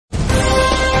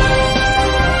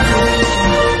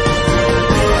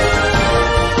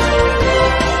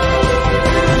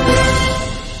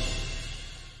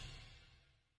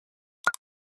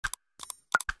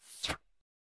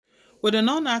With a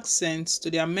non-assent to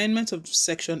the amendment of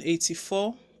Section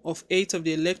 84 of 8 of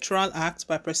the Electoral Act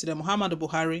by President Muhammadu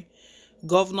Buhari,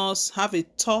 governors have a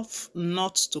tough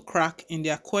nut to crack in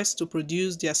their quest to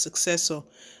produce their successor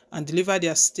and deliver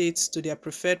their states to their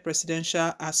preferred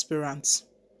presidential aspirants.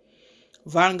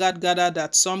 Vanguard gathered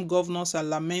that some governors are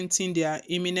lamenting their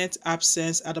imminent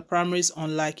absence at the primaries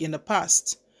unlike in the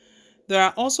past. There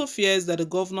are also fears that the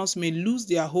governors may lose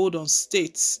their hold on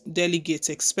states' delegates,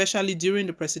 especially during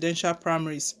the presidential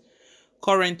primaries.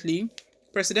 Currently,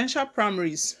 presidential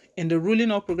primaries in the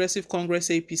ruling All Progressive Congress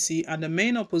APC and the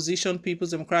main opposition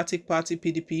People's Democratic Party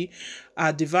PDP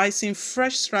are devising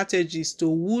fresh strategies to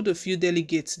woo the few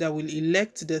delegates that will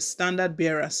elect the standard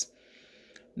bearers.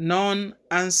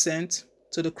 Non-assent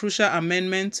to the crucial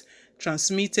amendment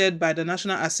transmitted by the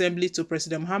National Assembly to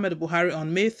President Muhammadu Buhari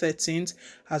on May 13th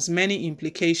has many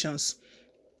implications.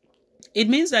 It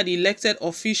means that elected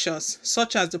officials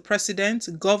such as the president,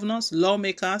 governors,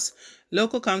 lawmakers,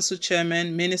 local council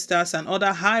chairmen, ministers, and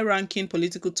other high-ranking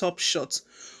political top shots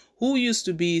who used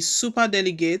to be super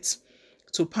delegates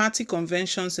to party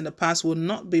conventions in the past will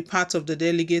not be part of the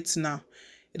delegates now.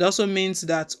 It also means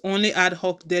that only ad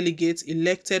hoc delegates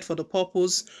elected for the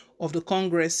purpose of the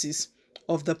congresses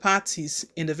of the parties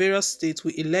in the various states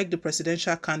will elect the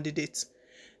presidential candidates.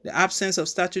 The absence of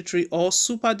statutory or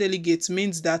super delegates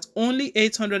means that only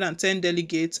 810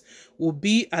 delegates will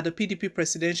be at the PDP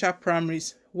presidential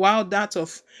primaries, while that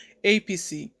of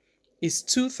APC is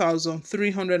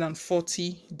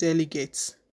 2,340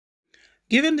 delegates.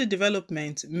 Given the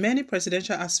development, many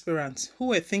presidential aspirants who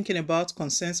were thinking about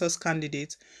consensus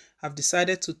candidates have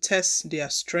decided to test their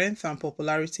strength and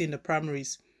popularity in the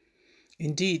primaries.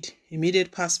 Indeed,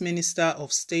 immediate past Minister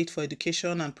of State for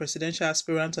Education and presidential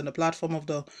aspirant on the platform of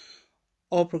the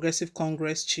All Progressive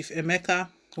Congress, Chief Emeka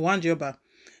Nwanjoba,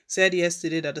 said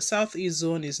yesterday that the Southeast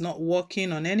Zone is not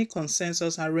working on any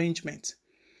consensus arrangement.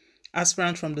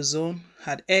 Aspirants from the zone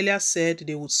had earlier said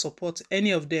they would support any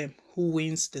of them who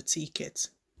wins the ticket.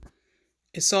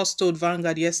 A source told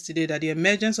Vanguard yesterday that the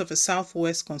emergence of a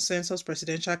Southwest consensus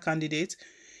presidential candidate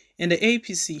in the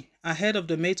APC ahead of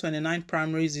the May 29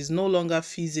 primaries is no longer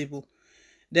feasible,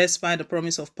 despite the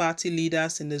promise of party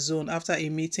leaders in the zone after a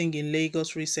meeting in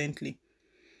Lagos recently.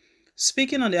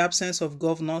 Speaking on the absence of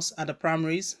governors at the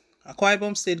primaries, Akwa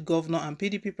Ibom State Governor and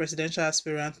PDP presidential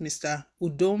aspirant Mr.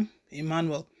 Udom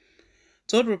Emmanuel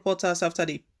told reporters after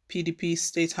the PDP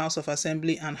State House of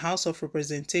Assembly and House of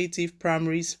Representative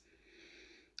primaries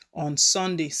on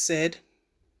Sunday said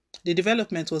the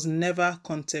development was never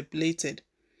contemplated.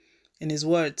 In his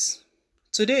words,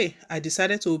 "Today, I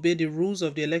decided to obey the rules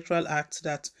of the Electoral Act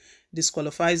that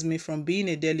disqualifies me from being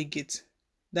a delegate.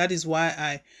 That is why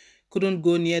I couldn't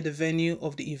go near the venue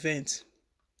of the event."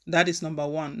 That is number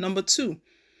one. Number two,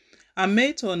 I'm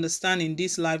made to understand in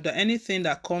this life that anything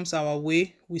that comes our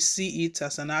way, we see it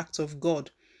as an act of God.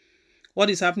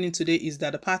 What is happening today is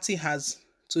that the party has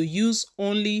to use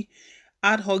only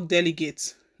ad hoc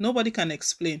delegates. Nobody can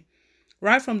explain.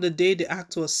 Right from the day the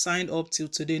act was signed up till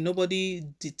today, nobody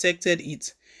detected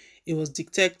it. It was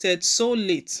detected so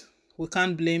late, we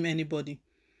can't blame anybody.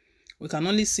 We can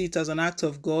only see it as an act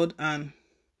of God, and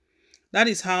that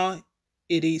is how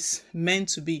it is meant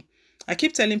to be. I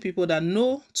keep telling people that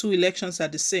no two elections are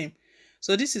the same.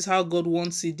 So this is how God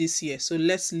wants it this year. So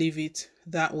let's leave it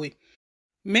that way.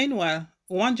 Meanwhile,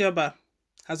 Nwanjoba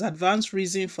has advanced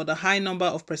reason for the high number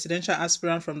of presidential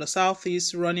aspirants from the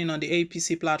Southeast running on the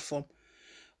APC platform.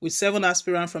 With 7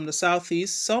 aspirants from the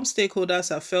Southeast, some stakeholders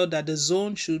have felt that the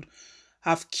zone should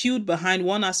have queued behind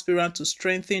one aspirant to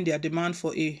strengthen their demand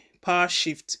for a power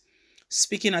shift.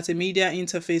 Speaking at a media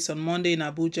interface on Monday in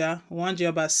Abuja,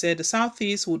 Nwanjoba said the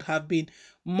Southeast would have been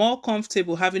more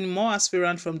comfortable having more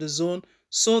aspirants from the zone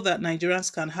so that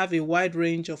Nigerians can have a wide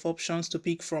range of options to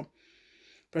pick from.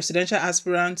 Presidential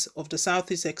aspirants of the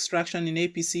Southeast extraction in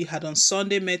APC had on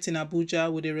Sunday met in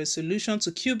Abuja with a resolution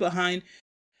to queue behind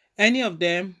any of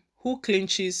them who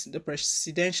clinches the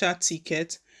presidential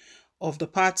ticket of the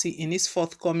party in its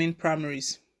forthcoming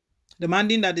primaries.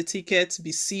 Demanding that the ticket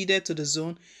be ceded to the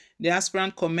zone, the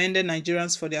aspirant commended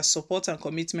Nigerians for their support and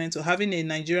commitment to having a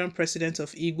Nigerian president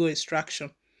of Igbo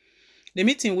extraction. The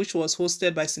meeting, which was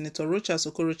hosted by Senator Rochas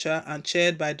Okorocha and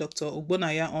chaired by Dr.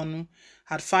 Ogbonaya Onu,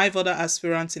 had 5 other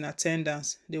aspirants in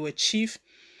attendance. They were Chief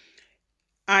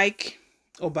Ike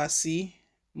Obasi,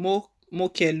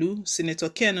 Mokelu, Senator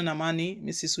Ken Namani,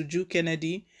 Mrs. Uju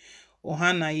Kennedy,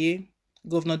 Ohanaye,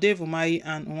 Governor Dave Umahi,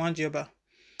 and Nwanjoba.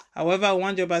 However,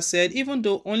 Nwanjoba said even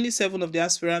though only 7 of the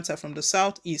aspirants are from the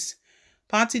Southeast,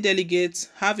 party delegates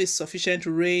have a sufficient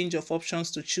range of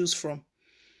options to choose from.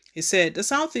 He said, the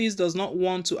Southeast does not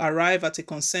want to arrive at a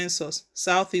consensus.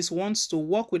 Southeast wants to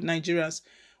work with Nigerians.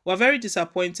 We're very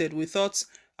disappointed. We thought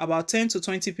about 10 to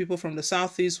 20 people from the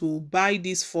Southeast will buy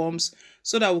these forms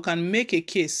so that we can make a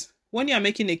case. When you are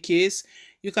making a case,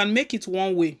 you can make it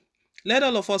one way. Let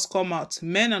all of us come out,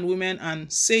 men and women,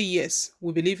 and say yes,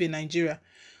 we believe in Nigeria.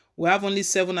 We have only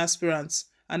 7 aspirants,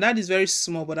 and that is very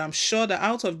small, but I'm sure that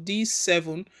out of these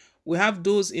 7, we have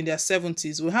those in their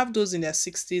 70s, we have those in their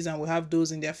 60s, and we have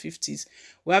those in their 50s.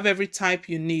 We have every type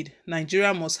you need.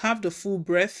 Nigeria must have the full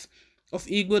breadth of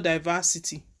Igbo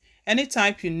diversity. Any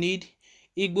type you need,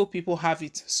 Igbo people have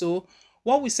it. So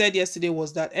what we said yesterday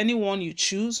was that anyone you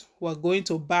choose, we're going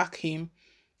to back him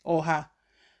or her.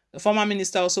 The former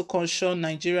minister also cautioned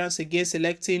Nigerians against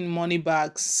electing money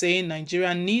bags, saying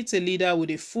Nigeria needs a leader with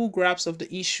a full grasp of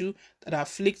the issue that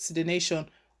afflicts the nation,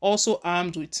 also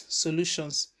armed with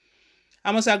solutions.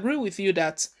 I must agree with you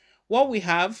that what we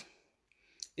have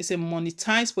is a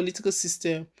monetized political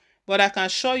system, but I can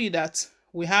assure you that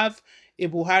we have a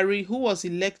Buhari who was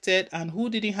elected and who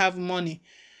didn't have money.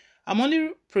 I'm only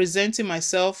presenting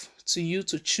myself to you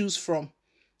to choose from.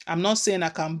 I'm not saying I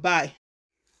can buy.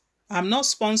 I'm not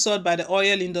sponsored by the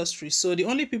oil industry, so the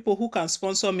only people who can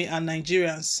sponsor me are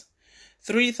Nigerians.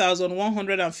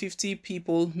 3,150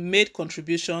 people made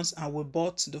contributions and we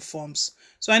bought the forms.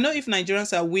 So I know if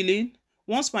Nigerians are willing,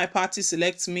 once my party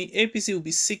selects me, APC will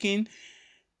be speaking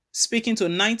to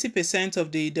 90%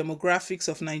 of the demographics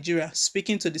of Nigeria,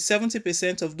 speaking to the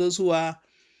 70% of those who are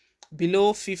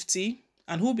below 50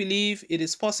 and who believe it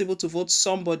is possible to vote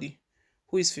somebody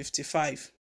who is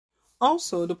 55.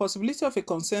 Also, the possibility of a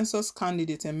consensus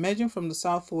candidate emerging from the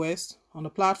Southwest on the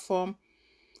platform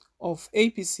of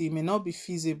APC may not be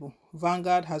feasible,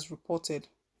 Vanguard has reported.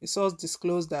 A source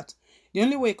disclosed that the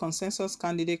only way a consensus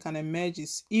candidate can emerge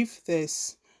is if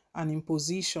there's an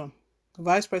imposition.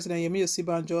 Vice President Yemi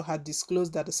Osibanjo had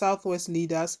disclosed that the Southwest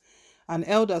leaders and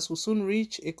elders will soon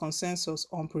reach a consensus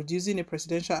on producing a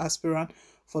presidential aspirant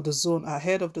for the zone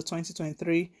ahead of the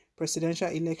 2023 presidential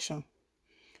election.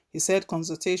 He said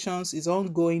consultations is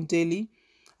ongoing daily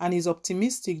and is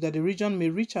optimistic that the region may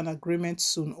reach an agreement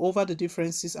soon over the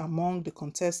differences among the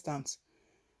contestants.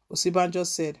 Osibanjo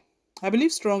said, I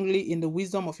believe strongly in the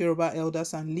wisdom of Yoruba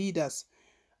elders and leaders,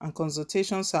 and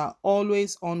consultations are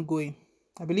always ongoing.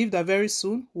 I believe that very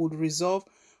soon we would resolve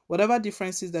whatever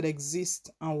differences that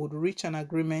exist and would reach an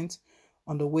agreement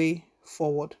on the way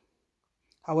forward.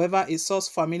 However, a source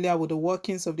familiar with the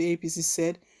workings of the APC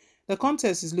said, the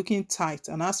contest is looking tight.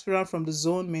 An aspirant from the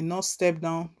zone may not step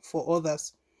down for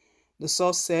others. The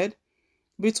source said,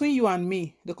 between you and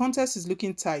me, the contest is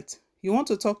looking tight. You want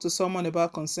to talk to someone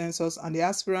about consensus and the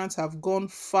aspirants have gone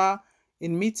far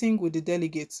in meeting with the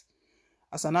delegates.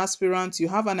 As an aspirant, you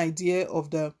have an idea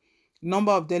of the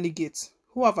number of delegates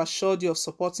who have assured you of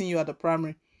supporting you at the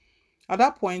primary. At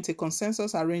that point, a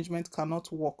consensus arrangement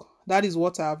cannot work. That is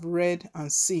what I have read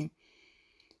and seen.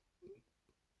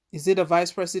 Is it the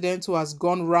vice president who has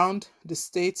gone round the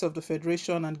states of the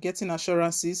federation and getting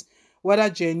assurances, whether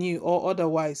genuine or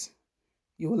otherwise?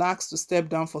 You will ask to step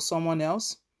down for someone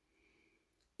else?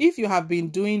 If you have been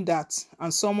doing that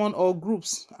and someone or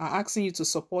groups are asking you to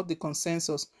support the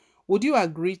consensus, would you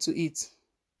agree to it?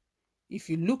 If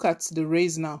you look at the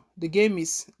race now, the game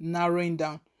is narrowing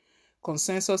down.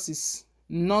 Consensus is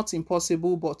not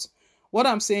impossible, but what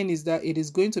I'm saying is that it is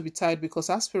going to be tight because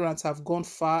aspirants have gone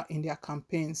far in their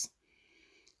campaigns.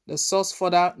 The source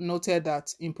further noted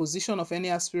that imposition of any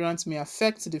aspirant may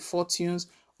affect the fortunes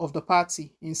of the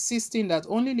party, insisting that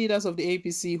only leaders of the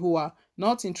APC who are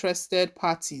not interested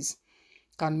parties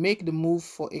can make the move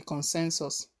for a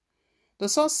consensus. The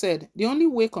source said the only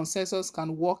way consensus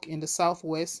can work in the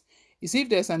Southwest is if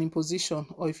there's an imposition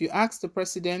or if you ask the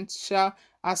presidential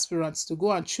aspirants to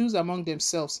go and choose among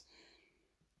themselves.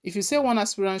 If you say one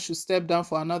aspirant should step down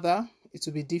for another, it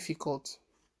will be difficult.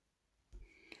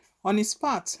 On his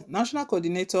part, National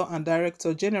Coordinator and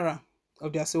Director General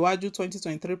of the Asiwaju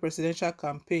 2023 presidential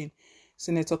campaign,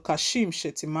 Senator Kashim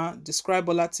Shettima, described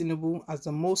Bola Tinubu as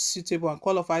the most suitable and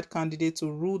qualified candidate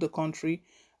to rule the country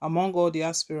among all the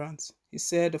aspirants. He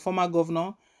said the former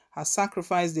governor has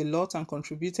sacrificed a lot and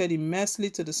contributed immensely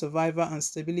to the survival and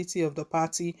stability of the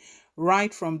party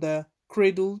right from the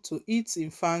cradle to its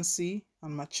infancy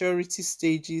and maturity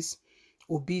stages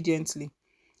obediently.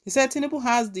 He said Tinubu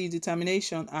has the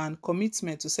determination and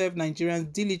commitment to serve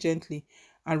Nigerians diligently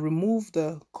and remove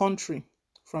the country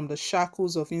from the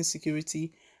shackles of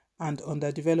insecurity and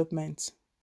underdevelopment.